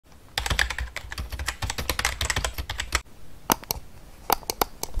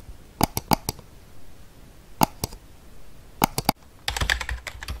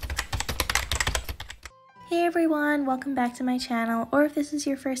everyone, welcome back to my channel, or if this is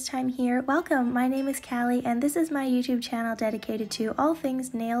your first time here, welcome. My name is Callie and this is my YouTube channel dedicated to all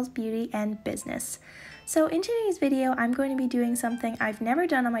things nails, beauty, and business. So in today's video, I'm going to be doing something I've never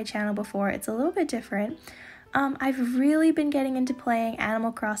done on my channel before. It's a little bit different. I've really been getting into playing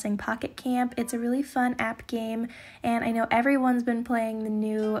Animal Crossing Pocket Camp. It's a really fun app game, and I know everyone's been playing the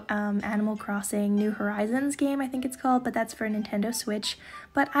new Animal Crossing New Horizons game, I think it's called, but that's for Nintendo Switch.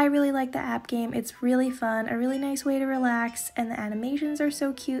 But I really like the app game. It's really fun, a really nice way to relax, and the animations are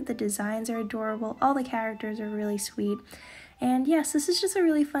so cute, the designs are adorable, all the characters are really sweet. And yes, this is just a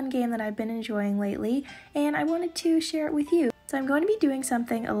really fun game that I've been enjoying lately, and I wanted to share it with you. So I'm going to be doing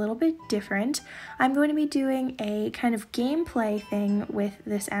something a little bit different. I'm going to be doing a kind of gameplay thing with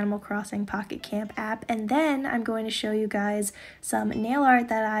this Animal Crossing Pocket Camp app, and then I'm going to show you guys some nail art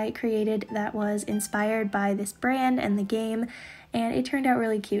that I created that was inspired by this brand and the game, and it turned out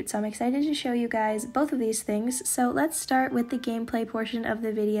really cute. So I'm excited to show you guys both of these things. So let's start with the gameplay portion of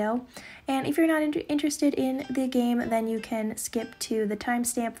the video. And if you're not interested in the game, then you can skip to the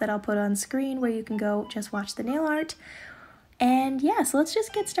timestamp that I'll put on screen where you can go just watch the nail art. And yeah, so let's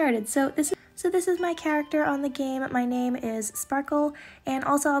just get started. So this is my character on the game. My name is Sparkle, and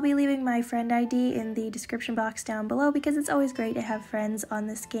also I'll be leaving my friend ID in the description box down below because it's always great to have friends on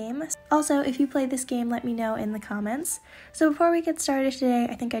this game. Also, if you play this game, let me know in the comments. So before we get started today,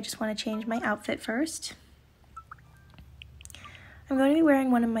 I think I just want to change my outfit first. I'm going to be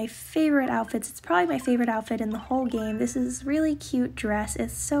wearing one of my favorite outfits. It's probably my favorite outfit in the whole game. This is really cute dress.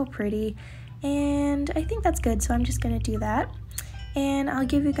 It's so pretty. And I think that's good, so I'm just going to do that. And I'll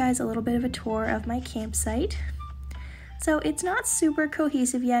give you guys a little bit of a tour of my campsite. So it's not super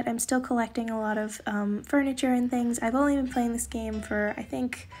cohesive yet. I'm still collecting a lot of furniture and things. I've only been playing this game for, I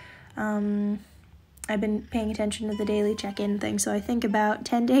think, I've been paying attention to the daily check-in thing, so I think about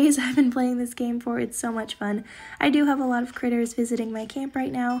 10 days I've been playing this game for. It's so much fun. I do have a lot of critters visiting my camp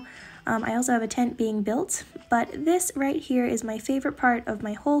right now. I also have a tent being built, but this right here is my favorite part of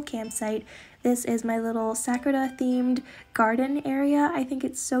my whole campsite. This is my little Sakura themed garden area. I think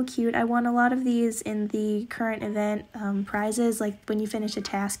it's so cute. I won a lot of these in the current event prizes. Like when you finish a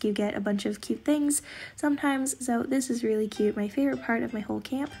task, you get a bunch of cute things sometimes. So this is really cute. My favorite part of my whole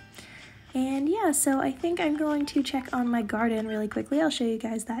camp. And yeah, so I think I'm going to check on my garden really quickly. I'll show you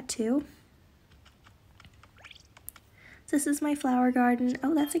guys that too. This is my flower garden.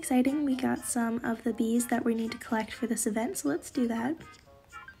 Oh, that's exciting. We got some of the bees that we need to collect for this event, so let's do that.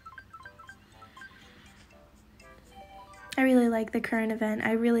 I really like the current event.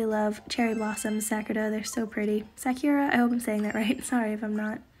 I really love cherry blossoms, Sakura. They're so pretty. Sakura, I hope I'm saying that right. Sorry if I'm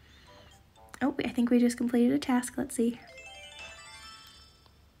not. Oh, I think we just completed a task. Let's see.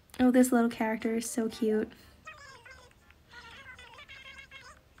 Oh, this little character is so cute.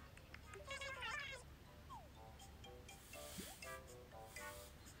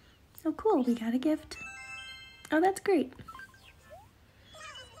 Oh, cool. We got a gift. Oh, that's great.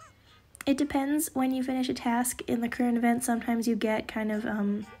 It depends when you finish a task in the current event. Sometimes you get kind of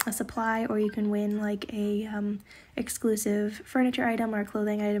a supply, or you can win like a exclusive furniture item or a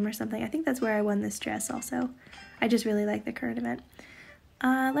clothing item or something. I think that's where I won this dress also. I just really like the current event.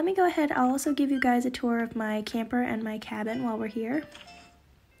 Let me go ahead. I'll also give you guys a tour of my camper and my cabin while we're here.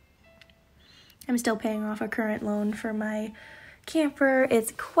 I'm still paying off a current loan for my camper.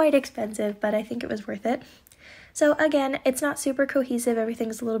 It's quite expensive, but I think it was worth it. So again, it's not super cohesive,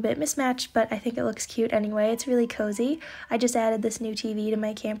 everything's a little bit mismatched, but I think it looks cute anyway. It's really cozy. I just added this new TV to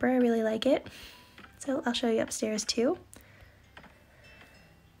my camper. I really like it. So I'll show you upstairs too.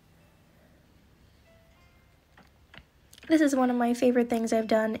 This is one of my favorite things I've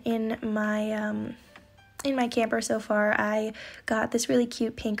done in my camper so far. I got this really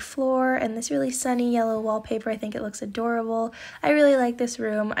cute pink floor and this really sunny yellow wallpaper. I think it looks adorable. I really like this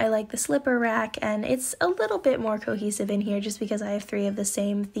room. I like the slipper rack, and it's a little bit more cohesive in here just because I have 3 of the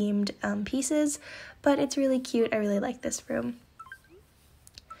same themed pieces, but it's really cute. I really like this room.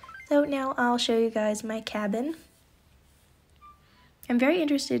 So now I'll show you guys my cabin. I'm very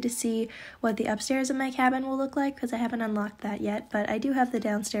interested to see what the upstairs of my cabin will look like because I haven't unlocked that yet, but I do have the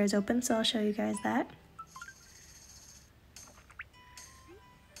downstairs open, so I'll show you guys that.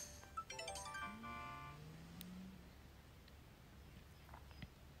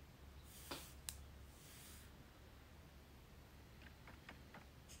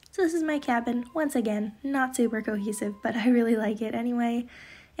 So this is my cabin. Once again, not super cohesive, but I really like it anyway.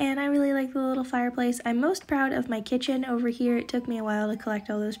 And I really like the little fireplace. I'm most proud of my kitchen over here. It took me a while to collect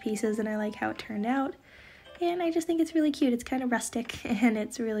all those pieces, and I like how it turned out. And I just think it's really cute. It's kind of rustic, and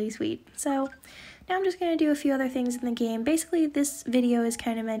it's really sweet. So now I'm just going to do a few other things in the game. Basically, this video is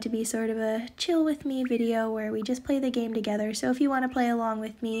kind of meant to be sort of a chill with me video where we just play the game together. So if you want to play along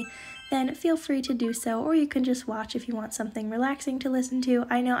with me, then feel free to do so, or you can just watch if you want something relaxing to listen to.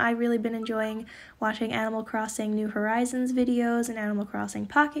 I know I've really been enjoying watching Animal Crossing New Horizons videos and Animal Crossing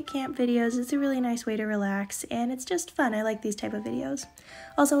Pocket Camp videos. It's a really nice way to relax, and it's just fun. I like these type of videos.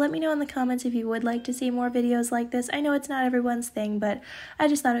 Also, let me know in the comments if you would like to see more videos like this. I know it's not everyone's thing, but I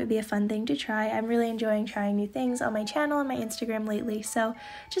just thought it would be a fun thing to try. I'm really enjoying trying new things on my channel and my Instagram lately, so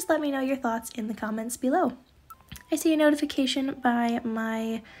just let me know your thoughts in the comments below. I see a notification by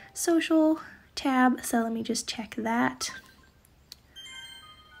my social tab, so let me just check that.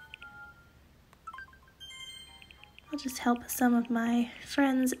 I'll just help some of my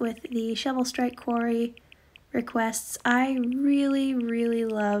friends with the Shovel Strike Quarry requests. I really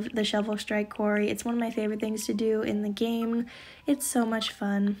love the Shovel Strike Quarry. It's one of my favorite things to do in the game. It's so much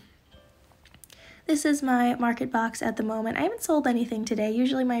fun. This is my market box at the moment. I haven't sold anything today.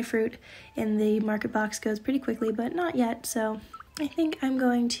 Usually my fruit in the market box goes pretty quickly, but not yet, so I think I'm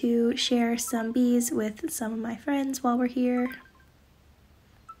going to share some bees with some of my friends while we're here,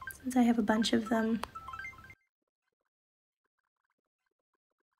 since I have a bunch of them.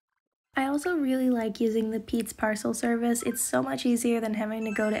 I also really like using the Pete's parcel service. It's so much easier than having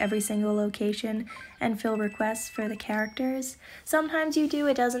to go to every single location and fill requests for the characters. Sometimes you do,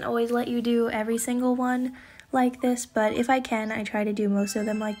 it doesn't always let you do every single one like this, but if I can, I try to do most of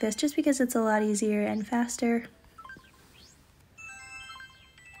them like this just because it's a lot easier and faster.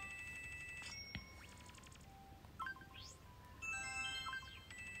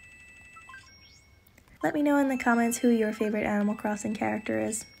 Let me know in the comments who your favorite Animal Crossing character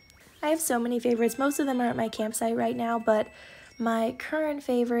is. I have so many favorites. Most of them are at my campsite right now, but my current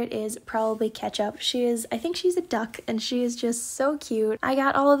favorite is probably Ketchup. I think she's a duck, and she is just so cute. I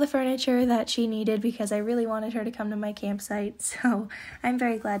got all of the furniture that she needed because I really wanted her to come to my campsite, so I'm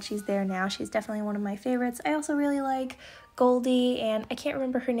very glad she's there now. She's definitely one of my favorites. I also really like Goldie, and I can't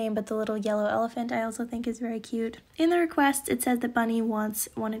remember her name, but the little yellow elephant I also think is very cute. In the request, it says that Bunny wants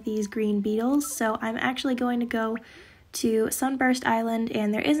one of these green beetles, so I'm actually going to go to Sunburst Island,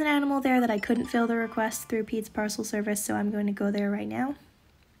 and there is an animal there that I couldn't fill the request through Pete's parcel service, so I'm going to go there right now.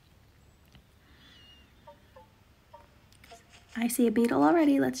 I see a beetle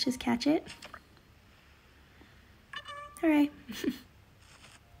already. Let's just catch it. Alright.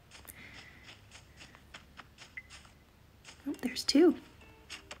 Oh, there's two.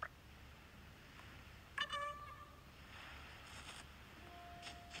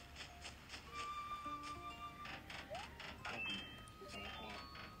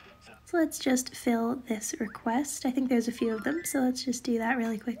 So let's just fill this request. I think there's a few of them, so let's just do that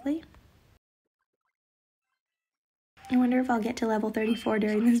really quickly. I wonder if I'll get to level 34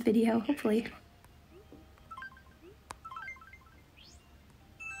 during this video, hopefully.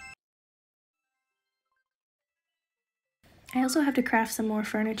 I also have to craft some more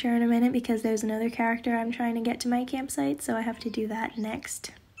furniture in a minute because there's another character I'm trying to get to my campsite, so I have to do that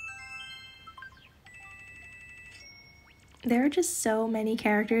next. There are just so many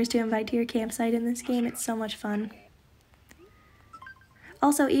characters to invite to your campsite in this game. It's so much fun.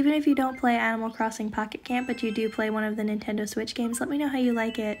 Also, even if you don't play Animal Crossing Pocket Camp, but you do play one of the Nintendo Switch games, let me know how you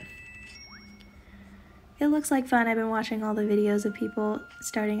like it. It looks like fun. I've been watching all the videos of people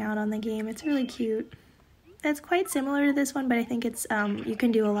starting out on the game. It's really cute. It's quite similar to this one, but I think it's you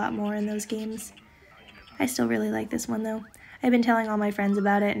can do a lot more in those games. I still really like this one though. I've been telling all my friends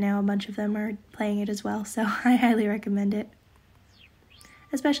about it, and now a bunch of them are playing it as well, so I highly recommend it.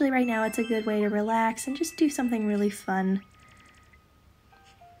 Especially right now, it's a good way to relax and just do something really fun.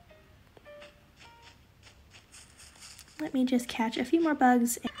 Let me just catch a few more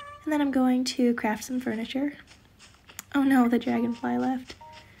bugs, and then I'm going to craft some furniture. Oh no, the dragonfly left.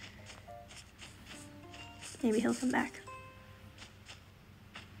 Maybe he'll come back.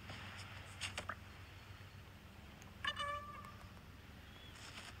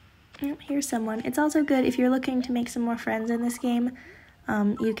 Oh, here's someone. It's also good if you're looking to make some more friends in this game.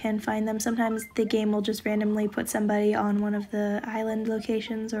 You can find them. Sometimes the game will just randomly put somebody on one of the island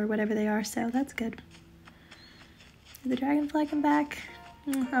locations or whatever they are, so that's good. Did the dragonfly come back?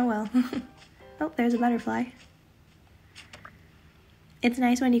 Oh well. Oh, there's a butterfly. It's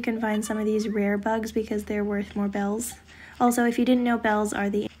nice when you can find some of these rare bugs because they're worth more bells. Also, if you didn't know, bells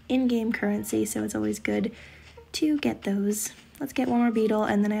are the in-game currency, so it's always good to get those. Let's get one more beetle,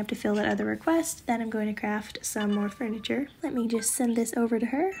 and then I have to fill that other request. Then I'm going to craft some more furniture. Let me just send this over to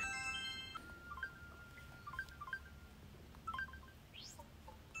her.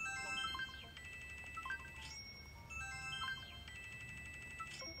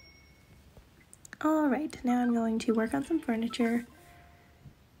 Alright, now I'm going to work on some furniture.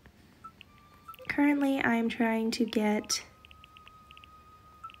 Currently, I'm trying to get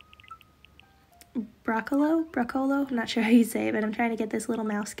Broccolo, I'm not sure how you say it, but I'm trying to get this little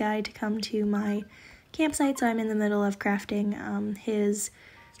mouse guy to come to my campsite, so I'm in the middle of crafting his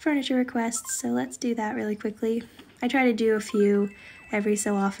furniture requests, so let's do that really quickly. I try to do a few every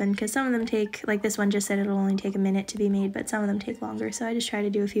so often, because some of them take, like this one just said it'll only take a minute to be made, but some of them take longer, so I just try to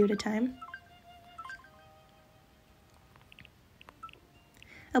do a few at a time.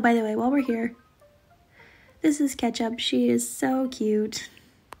 Oh, by the way, while we're here, this is Ketchup. She is so cute.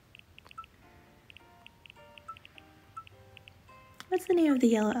 What's the name of the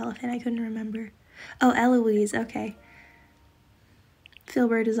yellow elephant? I couldn't remember. Oh, Eloise, okay.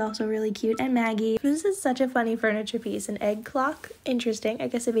 Filbert is also really cute, and Maggie. This is such a funny furniture piece, an egg clock. Interesting, I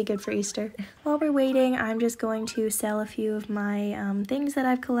guess it'd be good for Easter. While we're waiting, I'm just going to sell a few of my things that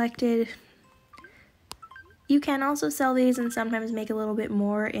I've collected. You can also sell these and sometimes make a little bit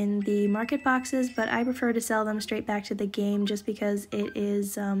more in the market boxes, but I prefer to sell them straight back to the game just because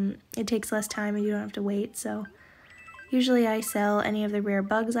it takes less time and you don't have to wait. So usually I sell any of the rare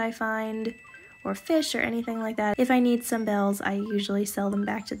bugs I find, or fish, or anything like that. If I need some bells, I usually sell them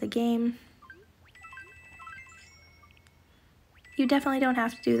back to the game. You definitely don't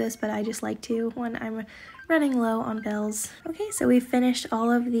have to do this, but I just like to when I'm running low on bells. Okay, so we've finished all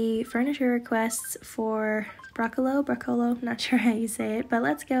of the furniture requests for Broccolo, not sure how you say it, but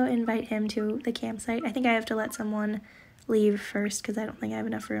let's go invite him to the campsite. I think I have to let someone leave first because I don't think I have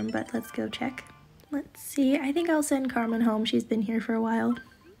enough room, but let's go check. Let's see, I think I'll send Carmen home. She's been here for a while.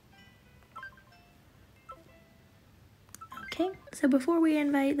 Okay, so before we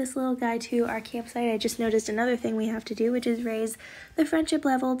invite this little guy to our campsite, I just noticed another thing we have to do, which is raise the friendship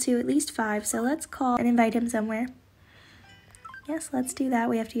level to at least 5. So let's call and invite him somewhere. Yes, let's do that.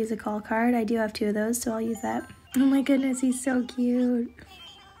 We have to use a call card. I do have 2 of those, so I'll use that. Oh my goodness, he's so cute.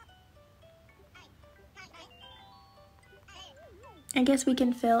 I guess we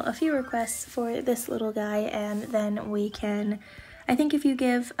can fill a few requests for this little guy, and then we can, I think if you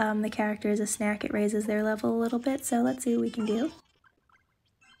give the characters a snack, it raises their level a little bit, so let's see what we can do.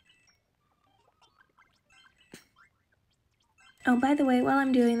 Oh, by the way, while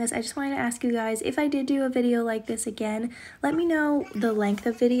I'm doing this, I just wanted to ask you guys, if I did do a video like this again, let me know the length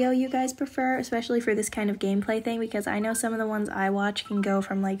of video you guys prefer, especially for this kind of gameplay thing, because I know some of the ones I watch can go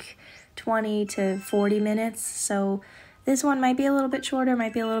from like 20 to 40 minutes, so this one might be a little bit shorter,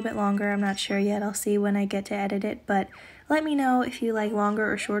 might be a little bit longer, I'm not sure yet, I'll see when I get to edit it, but let me know if you like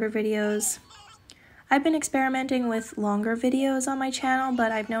longer or shorter videos. I've been experimenting with longer videos on my channel,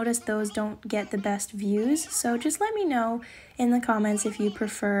 but I've noticed those don't get the best views, so just let me know in the comments if you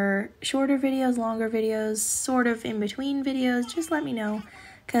prefer shorter videos, longer videos, sort of in between videos. Just let me know,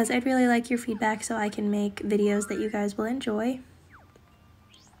 because I'd really like your feedback so I can make videos that you guys will enjoy.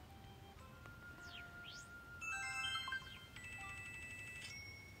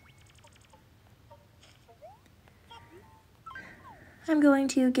 I'm going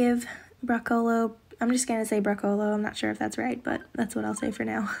to give Broccolo, I'm just going to say Broccolo, I'm not sure if that's right, but that's what I'll say for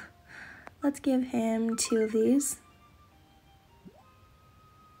now. Let's give him 2 of these.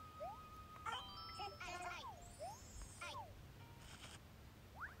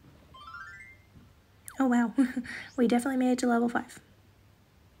 Oh wow, we definitely made it to level 5.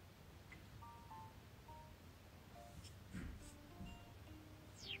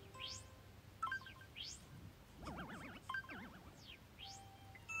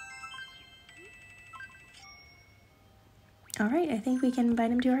 Alright, I think we can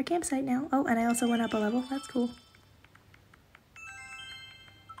invite him to our campsite now. Oh, and I also went up a level. That's cool.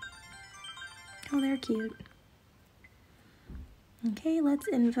 Oh, they're cute. Okay, let's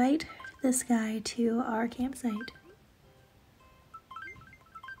invite this guy to our campsite.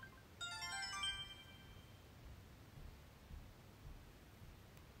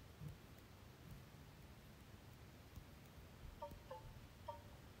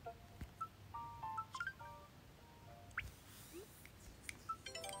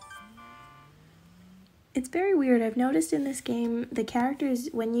 It's very weird. I've noticed in this game, the characters,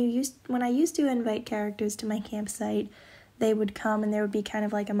 when I used to invite characters to my campsite, they would come and there would be kind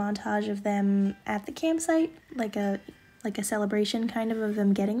of like a montage of them at the campsite, like a celebration kind of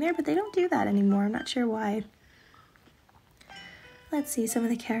them getting there, but they don't do that anymore. I'm not sure why. Let's see, some of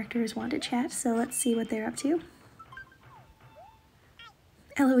the characters want to chat, so let's see what they're up to.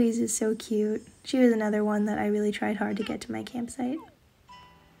 Eloise is so cute. She was another one that I really tried hard to get to my campsite.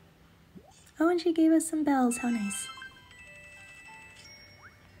 Oh, and she gave us some bells. How nice.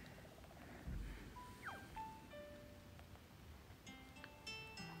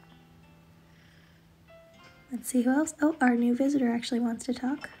 Let's see who else. Oh, our new visitor actually wants to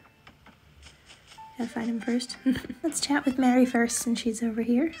talk. Gotta find him first. Let's chat with Mary first since she's over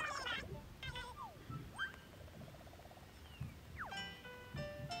here.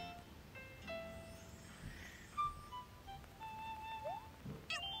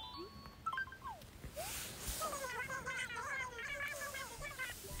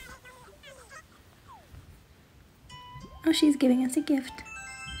 Oh, she's giving us a gift.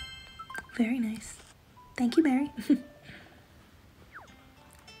 Very nice. Thank you, Mary.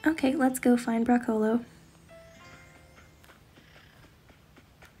 Okay, let's go find Broccolo.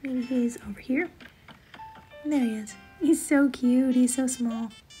 Maybe he's over here. There he is. He's so cute. He's so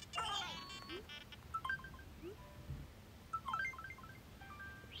small.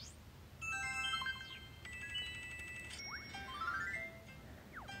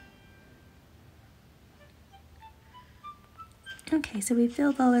 Okay, so we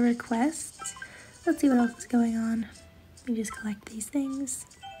filled all the requests. Let's see what else is going on. We just collect these things.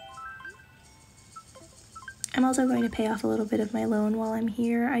 I'm also going to pay off a little bit of my loan while I'm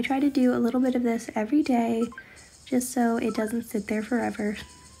here. I try to do a little bit of this every day, just so it doesn't sit there forever.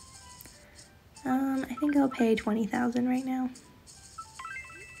 I think I'll pay $20,000 right now.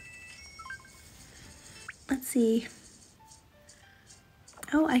 Let's see.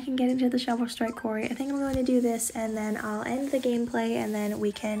 Oh, I can get into the Shovel Strike Quarry. I think I'm going to do this and then I'll end the gameplay and then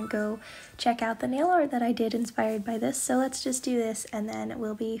we can go check out the nail art that I did inspired by this. So let's just do this and then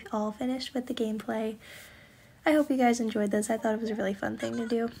we'll be all finished with the gameplay. I hope you guys enjoyed this. I thought it was a really fun thing to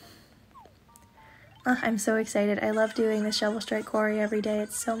do. I'm so excited. I love doing the Shovel Strike Quarry every day.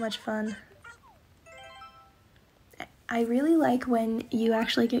 It's so much fun. I really like when you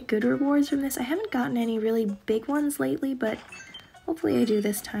actually get good rewards from this. I haven't gotten any really big ones lately, but hopefully I do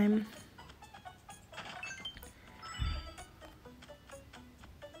this time.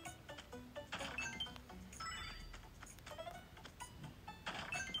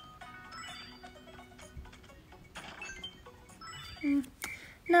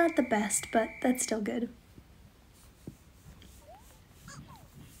 Not the best, but that's still good.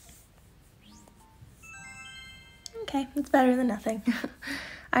 Okay, it's better than nothing.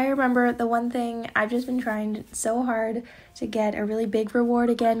 I remember the one thing, I've just been trying so hard to get a really big reward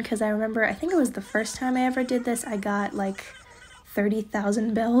again, because I remember, I think it was the first time I ever did this, I got like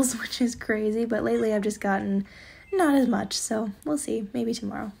 30,000 bells, which is crazy, but lately I've just gotten not as much, so we'll see, maybe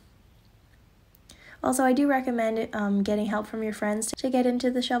tomorrow. Also, I do recommend getting help from your friends to get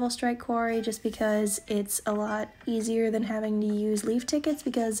into the Shovel Strike Quarry, just because it's a lot easier than having to use leaf tickets,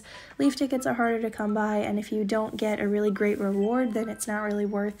 because leaf tickets are harder to come by, and if you don't get a really great reward, then it's not really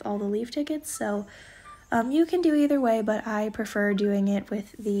worth all the leaf tickets. So you can do either way, but I prefer doing it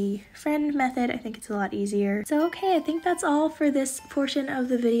with the friend method. I think it's a lot easier. So okay, I think that's all for this portion of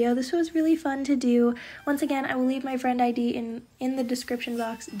the video. This was really fun to do. Once again, I will leave my friend ID in the description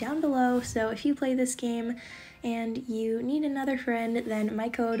box down below, so if you play this game and you need another friend, then my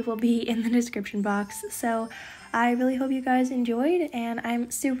code will be in the description box. So I really hope you guys enjoyed, and I'm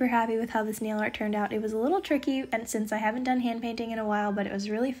super happy with how this nail art turned out. It was a little tricky, and since I haven't done hand painting in a while, but it was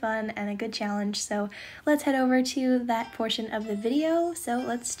really fun and a good challenge. So let's head over to that portion of the video. So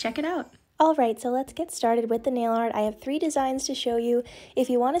let's check it out. Alright, so let's get started with the nail art. I have 3 designs to show you. If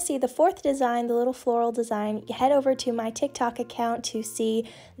you want to see the 4th design, the little floral design, head over to my TikTok account to see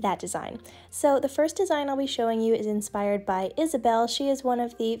that design. So the first design I'll be showing you is inspired by Isabelle. She is one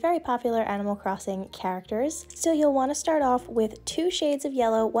of the very popular Animal Crossing characters. So you'll want to start off with 2 shades of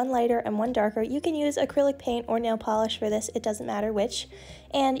yellow, one lighter and one darker. You can use acrylic paint or nail polish for this, it doesn't matter which.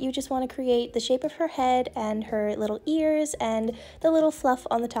 And you just want to create the shape of her head and her little ears and the little fluff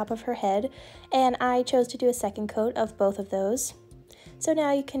on the top of her head. And I chose to do a second coat of both of those. So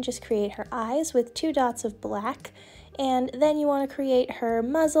now you can just create her eyes with 2 dots of black, and then you want to create her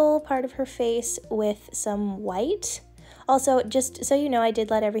muzzle, part of her face, with some white. Also, just so you know, I did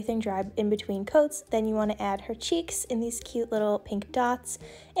let everything dry in between coats. Then you want to add her cheeks in these cute little pink dots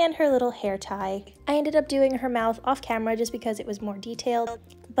and her little hair tie. I ended up doing her mouth off camera just because it was more detailed,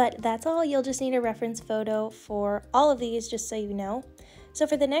 but that's all. You'll just need a reference photo for all of these, just so you know. So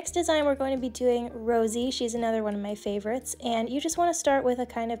for the next design, we're going to be doing Rosie. She's another one of my favorites, and you just want to start with a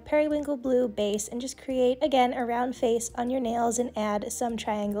kind of periwinkle blue base and just create, again, a round face on your nails and add some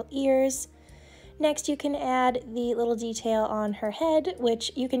triangle ears. Next, you can add the little detail on her head,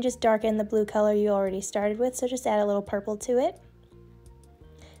 which you can just darken the blue color you already started with, so just add a little purple to it.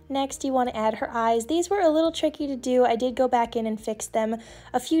 Next, you want to add her eyes. These were a little tricky to do. I did go back in and fix them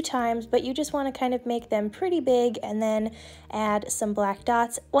a few times, but you just want to kind of make them pretty big and then add some black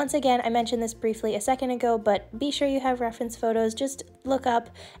dots. Once again, I mentioned this briefly a second ago, but be sure you have reference photos. Just look up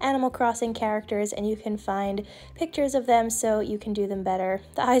Animal Crossing characters and you can find pictures of them so you can do them better.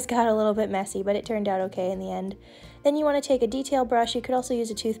 The eyes got a little bit messy, but it turned out okay in the end. Then you want to take a detail brush. You could also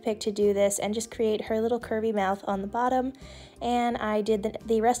use a toothpick to do this and just create her little curvy mouth on the bottom. And I did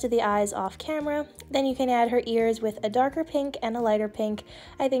the rest of the eyes off camera. Then you can add her ears with a darker pink and a lighter pink.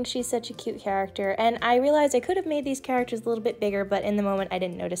 I think she's such a cute character, and I realized I could have made these characters a little bit bigger, but in the moment I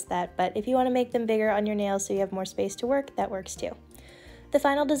didn't notice that. But if you want to make them bigger on your nails so you have more space to work, that works too. The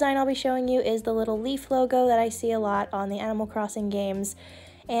final design I'll be showing you is the little leaf logo that I see a lot on the Animal Crossing games.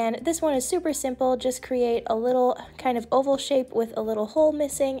 And this one is super simple. Just create a little kind of oval shape with a little hole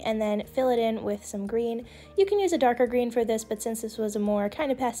missing and then fill it in with some green. You can use a darker green for this, but since this was a more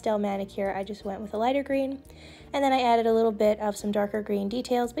kind of pastel manicure, I just went with a lighter green. And then I added a little bit of some darker green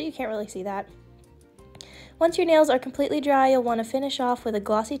details, but you can't really see that. Once your nails are completely dry, you'll want to finish off with a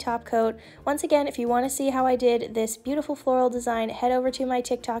glossy top coat. Once again, if you want to see how I did this beautiful floral design, head over to my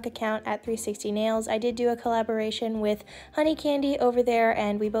TikTok account at 360nails. I did do a collaboration with Honey Candy over there,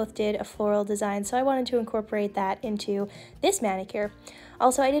 and we both did a floral design, so I wanted to incorporate that into this manicure.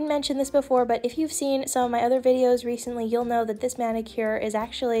 Also, I didn't mention this before, but if you've seen some of my other videos recently, you'll know that this manicure is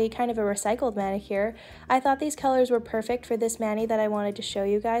actually kind of a recycled manicure. I thought these colors were perfect for this mani that I wanted to show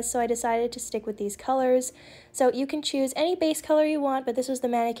you guys, so I decided to stick with these colors. So you can choose any base color you want, but this was the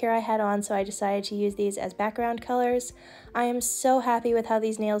manicure I had on, so I decided to use these as background colors. I am so happy with how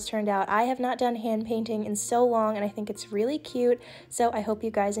these nails turned out. I have not done hand painting in so long, and I think it's really cute, so I hope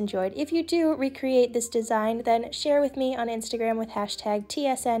you guys enjoyed. If you do recreate this design, then share with me on Instagram with hashtag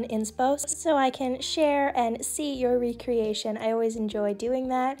TSNinspo so I can share and see your recreation. I always enjoy doing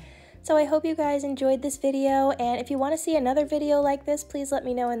that. So I hope you guys enjoyed this video, and if you want to see another video like this, please let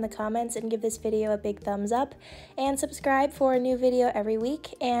me know in the comments and give this video a big thumbs up, and subscribe for a new video every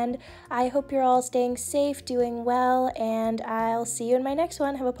week. And I hope you're all staying safe, doing well, and I'll see you in my next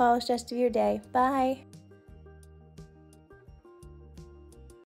one. Have a polished rest of your day. Bye!